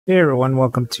Hey everyone,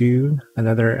 welcome to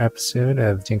another episode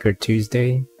of Tinker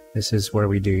Tuesday. This is where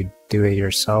we do it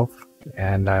yourself,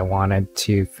 and I wanted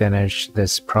to finish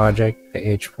this project, the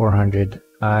H400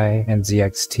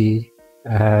 NZXT.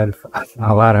 I had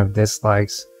a lot of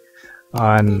dislikes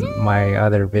on my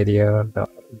other video,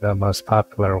 the most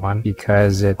popular one,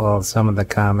 because some of the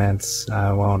comments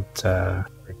I won't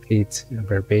repeat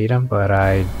verbatim, but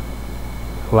a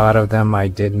lot of them I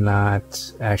did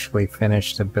not actually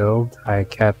finish the build. I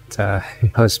kept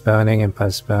postponing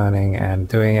and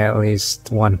doing at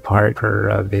least one part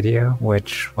per video,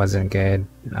 which wasn't good.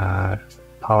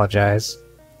 Apologize.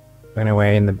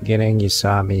 Anyway, in the beginning you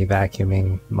saw me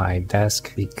vacuuming my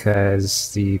desk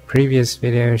because the previous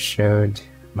video showed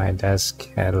my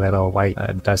desk had little white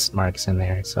dust marks in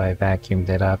there, so I vacuumed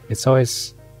it up. It's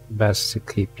always best to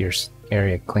keep your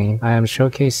area clean. I am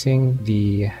showcasing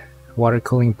the water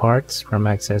cooling parts from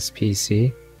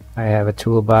XSPC. I have a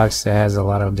toolbox that has a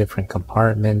lot of different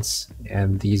compartments,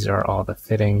 and these are all the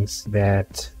fittings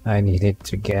that I needed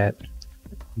to get.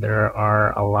 There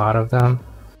are a lot of them.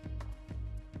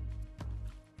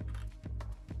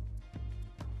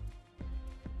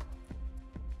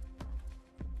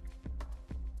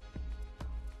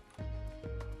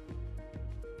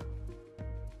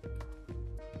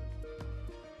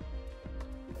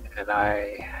 And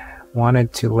I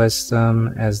wanted to list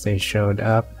them as they showed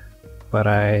up, but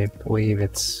I believe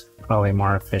it's probably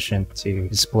more efficient to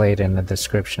display it in the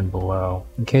description below.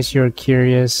 In case you're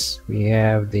curious, we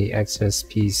have the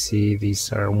XSPC.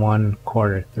 These are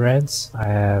 1/4 threads. I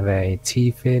have a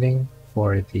T fitting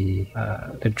for the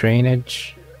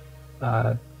drainage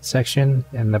section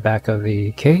in the back of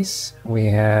the case. We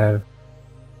have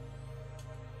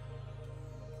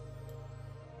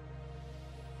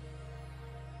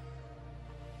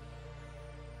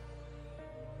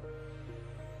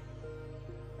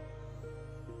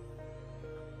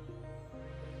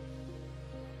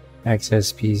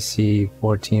XSPC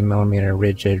 14mm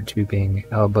rigid tubing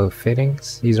elbow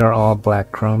fittings. These are all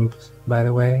black chromes, by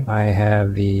the way. I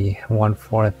have the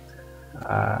 1/4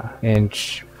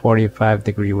 inch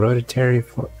 45-degree rotary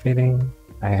fitting.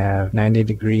 I have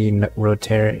 90-degree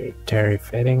rotary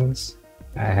fittings.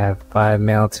 I have 5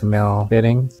 male-to-male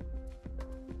fittings.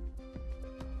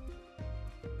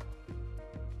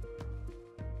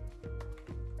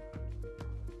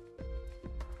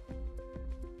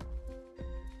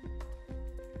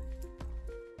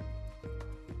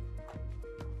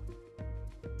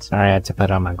 Sorry, I had to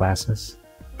put on my glasses.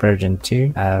 Version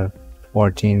 2, I have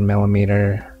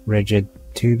 14mm rigid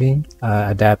tubing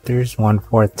adapters,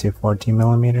 1/4 to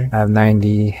 14mm. I have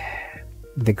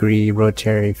 90-degree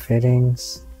rotary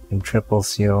fittings and triple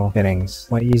seal fittings.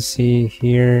 What you see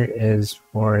here is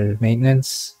for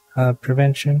maintenance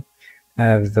prevention. I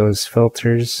have those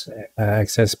filters,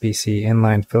 XSPC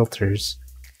inline filters,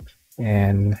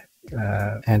 and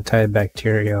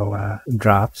antibacterial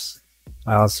drops.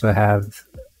 I also have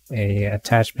a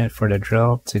attachment for the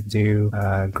drill to do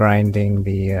grinding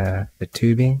the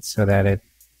tubing so that it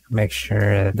makes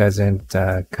sure it doesn't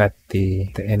cut the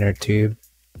inner tube,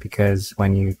 because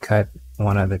when you cut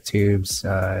one of the tubes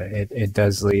it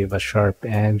does leave a sharp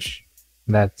edge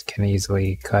that can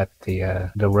easily cut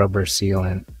the rubber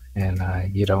sealant, and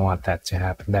you don't want that to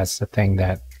happen. That's the thing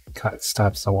that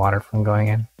stops the water from going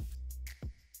in.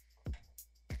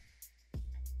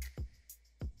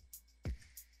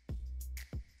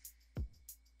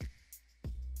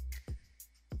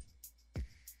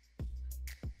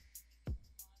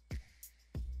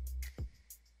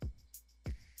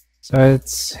 So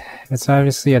it's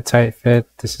obviously a tight fit.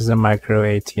 This is a micro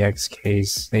ATX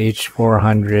case. The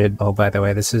H400, oh by the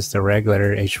way, this is the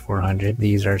regular H400.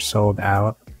 These are sold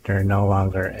out. They're no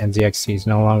longer, NZXT is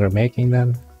no longer making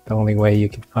them. The only way you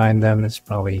can find them is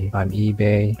probably on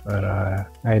eBay. But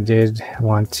I did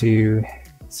want to,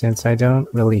 since I don't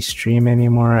really stream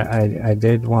anymore, I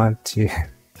did want to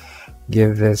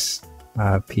give this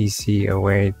PC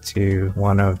away to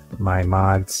one of my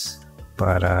mods.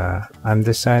 But I'm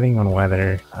deciding on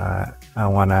whether I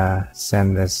want to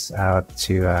send this out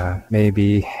to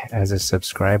maybe as a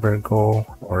subscriber goal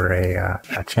or a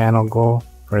channel goal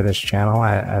for this channel.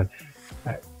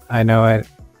 I know it.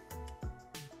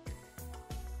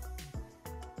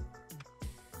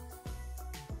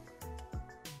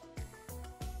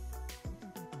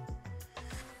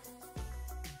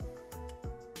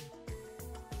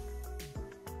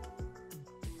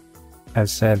 I've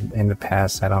said in the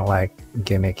past I don't like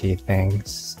gimmicky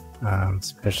things,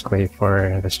 especially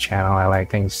for this channel. I like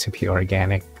things to be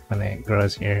organic. when it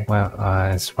grows here. Well,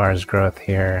 as far as growth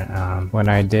here, when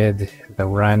I did the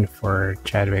run for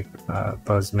Chadwick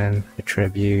Boseman, the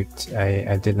tribute,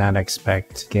 I did not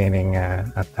expect gaining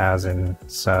 1,000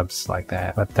 subs like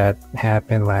that, but that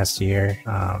happened last year.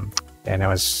 And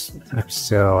I'm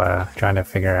still trying to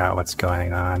figure out what's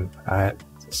going on.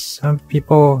 Some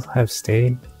people have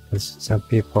stayed. Some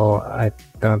people, I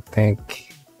don't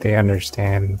think they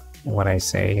understand what I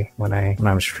say when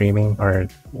I'm streaming or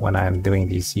when I'm doing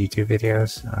these YouTube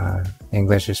videos.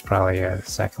 English is probably a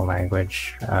second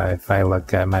language. If I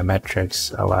look at my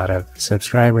metrics, a lot of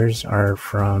subscribers are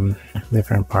from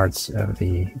different parts of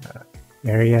the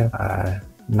area,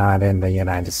 not in the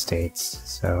United States.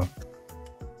 So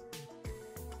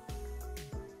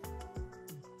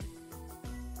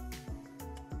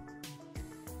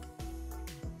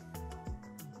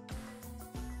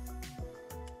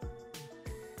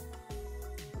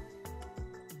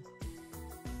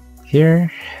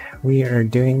here we are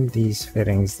doing these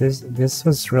fittings. This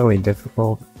was really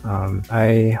difficult.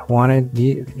 I wanted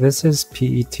this is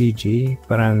PETG,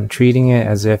 but I'm treating it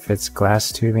as if it's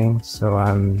glass tubing. So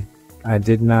I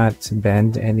did not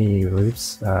bend any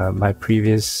loops. My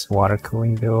previous water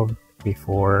cooling build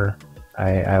before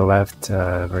I left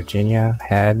Virginia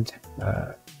had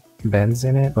bends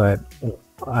in it, but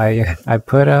I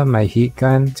put my heat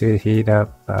gun to heat up,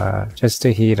 just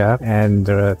to heat up, and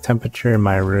the temperature in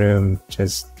my room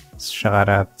just shot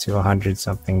up to 100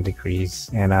 something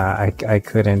degrees, and I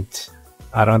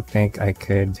don't think I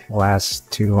could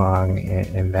last too long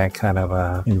in that kind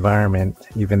of environment,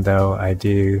 even though I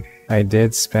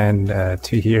did spend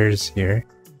 2 years here.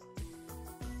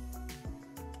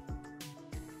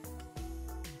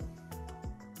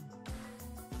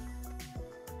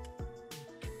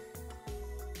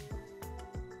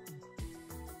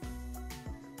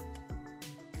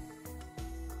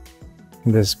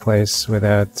 This place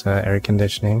without air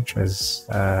conditioning, which was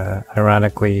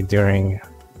ironically during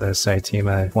the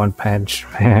Saitama One Punch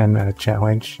Man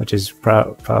challenge, which is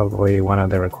probably one of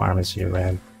the requirements you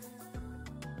read.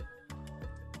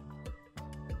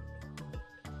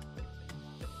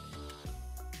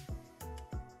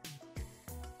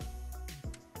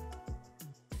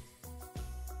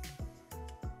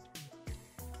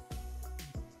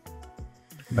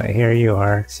 But here you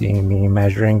are seeing me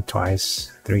measuring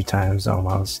twice, 3 times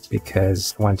almost,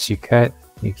 because once you cut,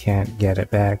 you can't get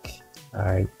it back.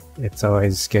 It's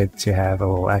always good to have a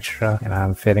little extra, and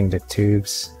I'm fitting the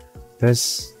tubes.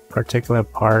 This particular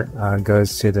part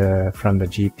goes to from the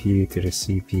GPU to the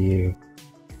CPU.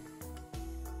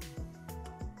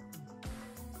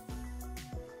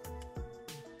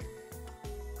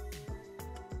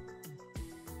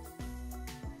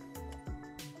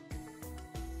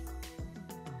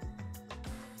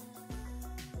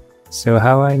 So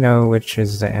how I know which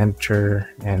is the enter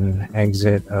and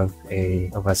exit of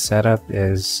a setup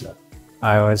is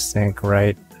I always think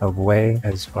right of way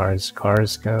as far as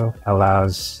cars go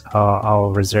allows, I'll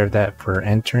reserve that for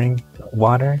entering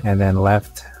water, and then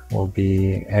left will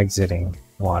be exiting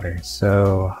water.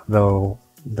 So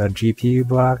the GPU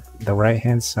block, the right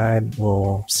hand side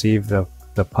will receive the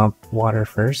pump water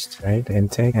first, right,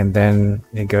 intake, and then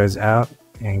it goes out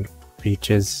and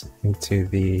reaches into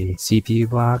the CPU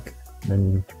block.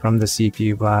 Then from the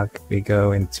CPU block, we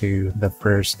go into the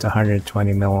first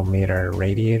 120 millimeter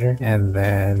radiator, and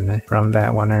then from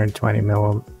that 120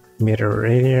 millimeter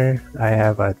radiator, I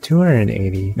have a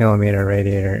 280 millimeter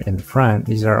radiator in the front.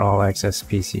 These are all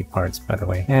XSPC parts, by the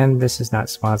way, and this is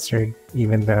not sponsored,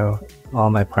 even though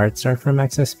all my parts are from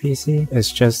XSPC.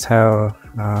 It's just how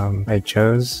I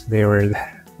chose. They were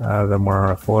the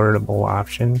more affordable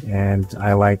option, and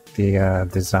I like the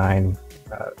design,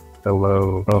 the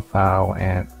low profile,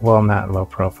 and well, not low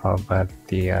profile, but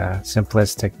the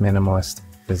simplistic minimalist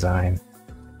design.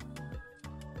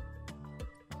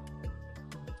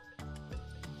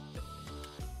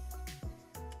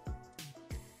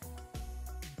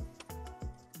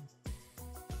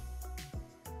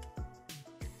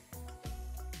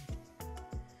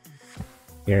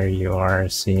 Here you are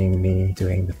seeing me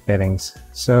doing the fittings.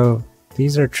 So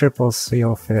these are triple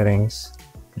seal fittings,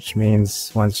 which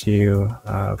means once you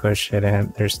push it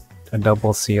in, there's a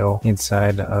double seal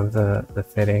inside of the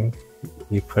fitting.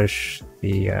 You push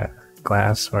the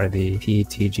glass or the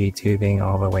PETG tubing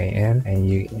all the way in, and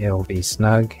it'll be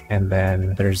snug, and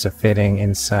then there's a fitting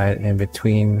inside in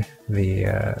between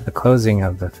the closing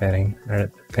of the fitting,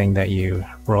 or the thing that you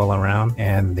roll around,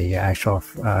 and the actual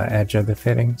edge of the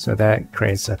fitting. So that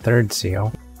creates a third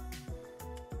seal.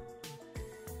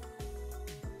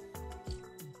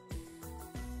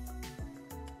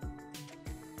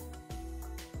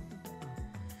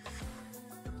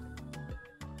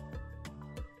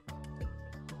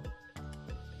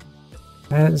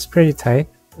 And it's pretty tight.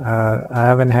 I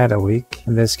haven't had a leak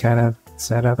in this kind of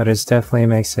setup, but it definitely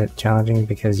makes it challenging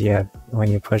because when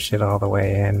you push it all the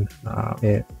way in,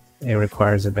 it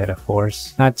requires a bit of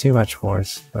force. Not too much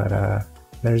force, but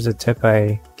there's a tip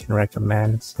I can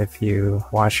recommend. If you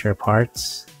wash your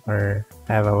parts or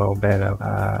have a little bit of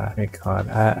what do you call it?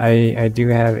 I do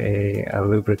have a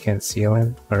lubricant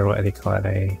sealant, or what do you call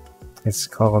it? It's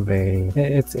called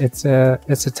it's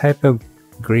a type of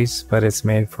grease, but it's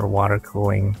made for water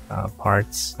cooling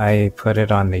parts. I put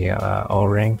it on the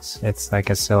O-rings. It's like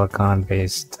a silicone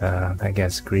based I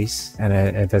guess grease, and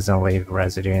it doesn't leave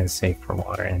residue and safe for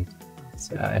water, and it's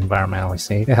environmentally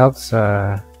safe. It helps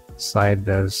slide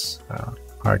those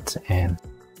parts in.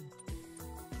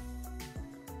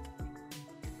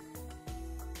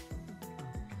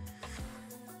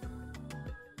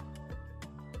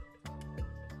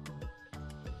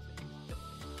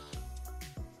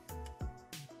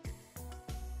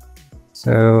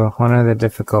 So one of the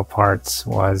difficult parts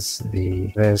was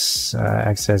this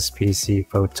XSPC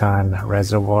photon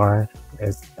reservoir.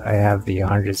 I have the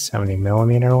 170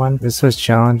 millimeter one. This was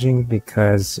challenging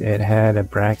because it had a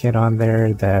bracket on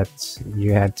there that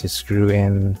you had to screw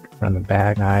in from the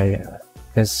back.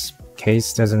 This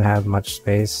case doesn't have much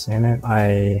space in it.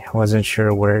 I wasn't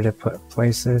sure where to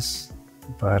place this,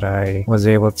 but I was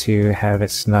able to have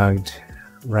it snugged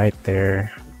right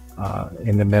there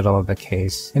in the middle of the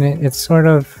case. And it's sort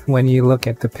of, when you look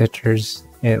at the pictures,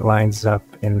 it lines up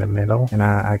in the middle, and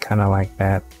I kind of like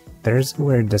that. There's a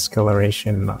weird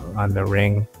discoloration on the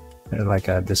ring. There's like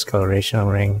a discoloration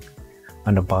ring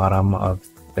on the bottom of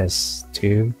this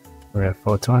tube for a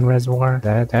photon reservoir.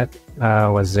 That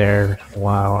was there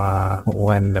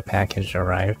when the package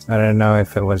arrived. I don't know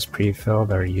if it was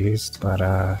pre-filled or used, but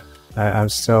I'm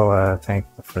still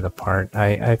thankful for the part.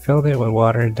 I filled it with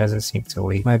water. It doesn't seem to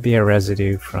leak. Might be a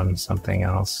residue from something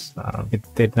else. It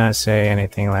did not say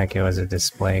anything like it was a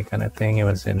display kind of thing. It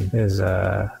was in his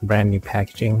brand new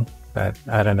packaging, but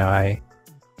I don't know.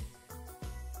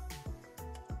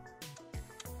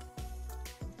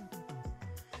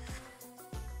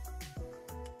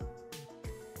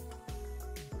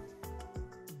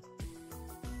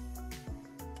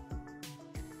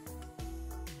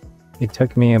 It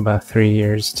took me about 3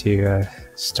 years to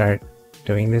start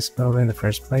doing this build in the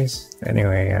first place.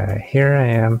 Anyway, here I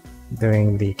am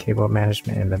doing the cable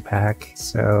management in the back.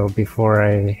 So before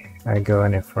I go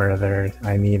any further,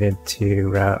 I needed to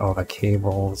route all the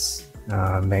cables,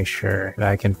 make sure that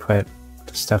I can put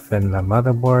the stuff in the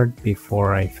motherboard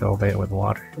before I filled it with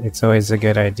water. It's always a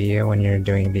good idea when you're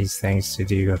doing these things to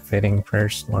do a fitting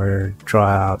first, or draw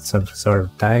out some sort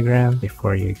of diagram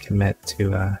before you commit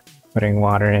to putting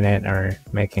water in it or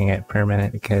making it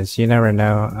permanent, because you never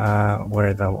know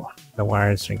where the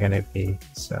wires are going to be.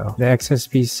 So the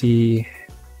XSPC,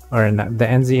 or not, the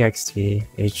NZXT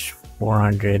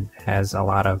H400 has a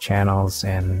lot of channels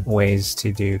and ways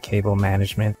to do cable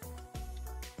management.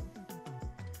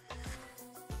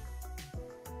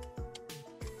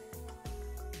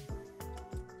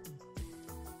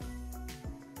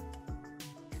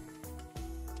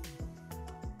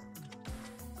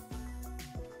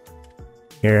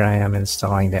 Here I am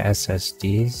installing the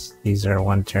SSDs. These are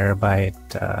 1 terabyte.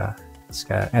 It's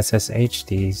got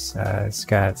SSHDs. It's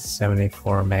got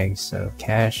 74 megs of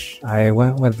cache. I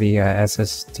went with the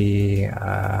SSD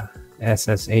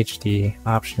SSHD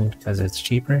option because it's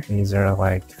cheaper. These are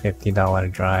like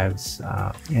 $50 drives,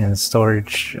 and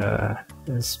storage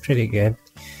is pretty good.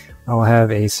 I'll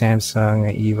have a Samsung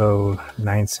Evo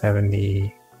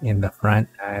 970 in the front.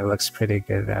 It looks pretty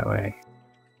good that way.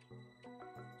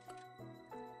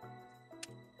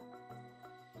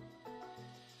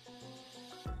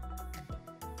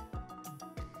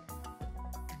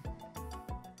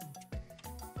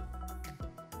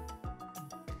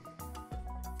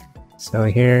 So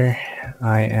here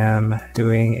I am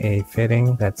doing a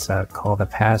fitting that's called a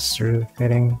pass-through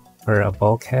fitting for a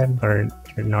bulkhead, or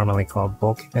they're normally called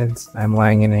bulkheads. I'm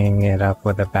lining it up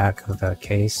with the back of the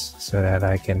case so that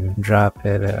I can drop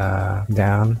it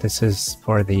down. This is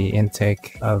for the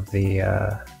intake of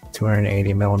the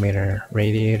 280 millimeter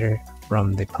radiator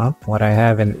from the pump. What I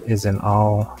have is an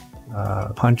all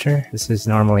puncher. This is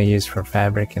normally used for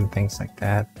fabric and things like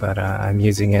that, but I'm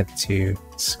using it to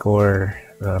score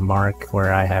the mark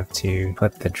where I have to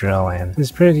put the drill in.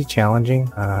 It's pretty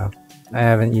challenging. I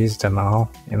haven't used them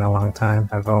all in a long time.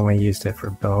 I've only used it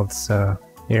for builds. So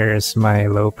here's my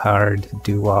low-powered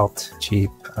DeWalt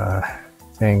cheap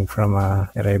thing from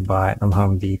that I bought from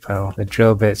Home Depot. The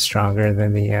drill bit stronger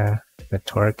than the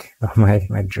torque of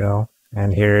my drill.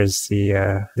 And here's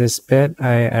the this bit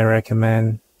I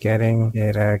recommend getting.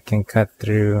 It can cut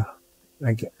through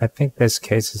I think this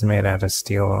case is made out of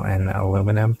steel and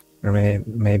aluminum, or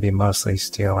maybe mostly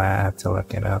steel. I have to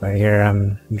look it up. But here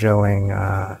I'm drilling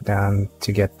down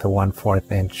to get the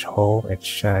 1/4 inch hole,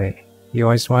 which you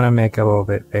always want to make a little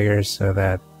bit bigger so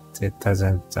that it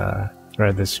doesn't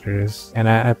thread the screws. And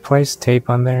I placed tape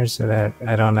on there so that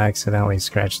I don't accidentally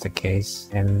scratch the case.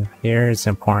 And here it's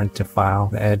important to file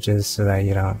the edges so that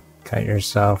you don't cut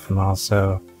yourself, and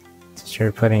also since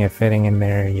you're putting a fitting in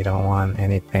there, you don't want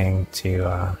anything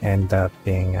to end up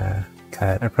being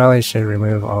cut. I probably should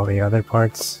remove all the other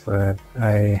parts, but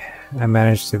I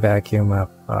managed to vacuum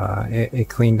up. It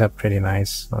cleaned up pretty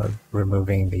nice,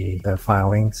 removing the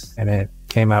filings, and it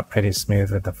came out pretty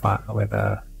smooth with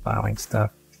the filing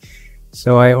stuff.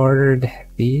 So I ordered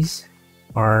these,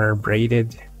 are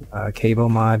braided cable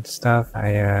mod stuff.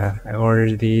 I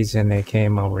ordered these and they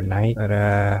came overnight, but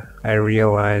I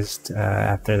realized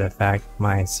after the fact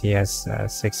my CS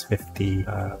 650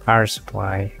 power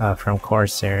supply from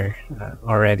Corsair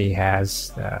already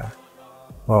has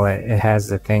well, it has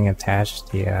the thing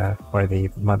attached for the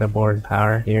motherboard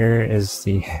power. Here is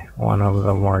the one of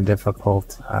the more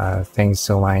difficult things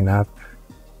to line up,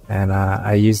 and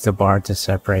I used the bar to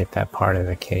separate that part of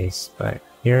the case, but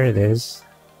here it is.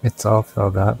 It's all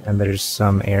filled up and there's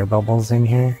some air bubbles in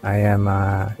here. I am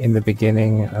in the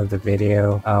beginning of the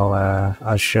video,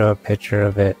 I'll show a picture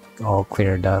of it all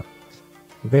cleared up.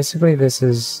 Basically, this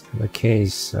is the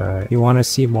case. If you want to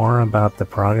see more about the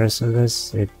progress of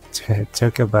this, it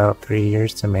took about 3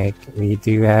 years to make. We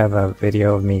do have a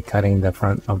video of me cutting the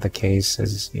front of the case,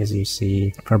 as you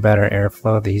see, for better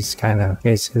airflow. These kind of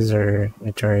cases are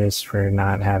notorious for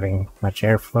not having much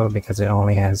airflow because it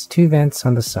only has 2 vents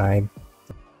on the side.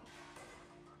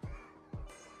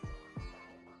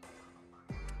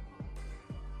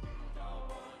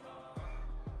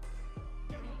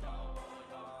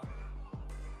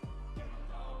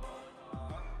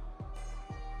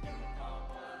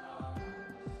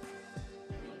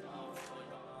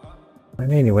 But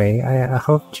anyway, I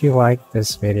hope you like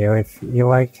this video. If you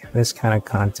like this kind of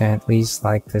content, please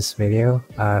like this video.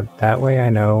 That way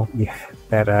I know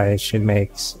that I should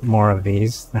make more of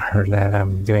these, or that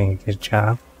I'm doing a good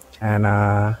job.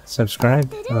 And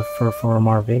subscribe for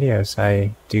more videos.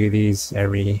 I do these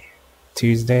every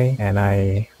Tuesday, and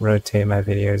I rotate my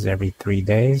videos every 3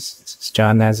 days. This is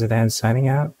John Nezodam signing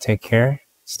out. Take care,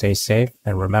 stay safe,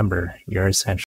 and remember, you're essential.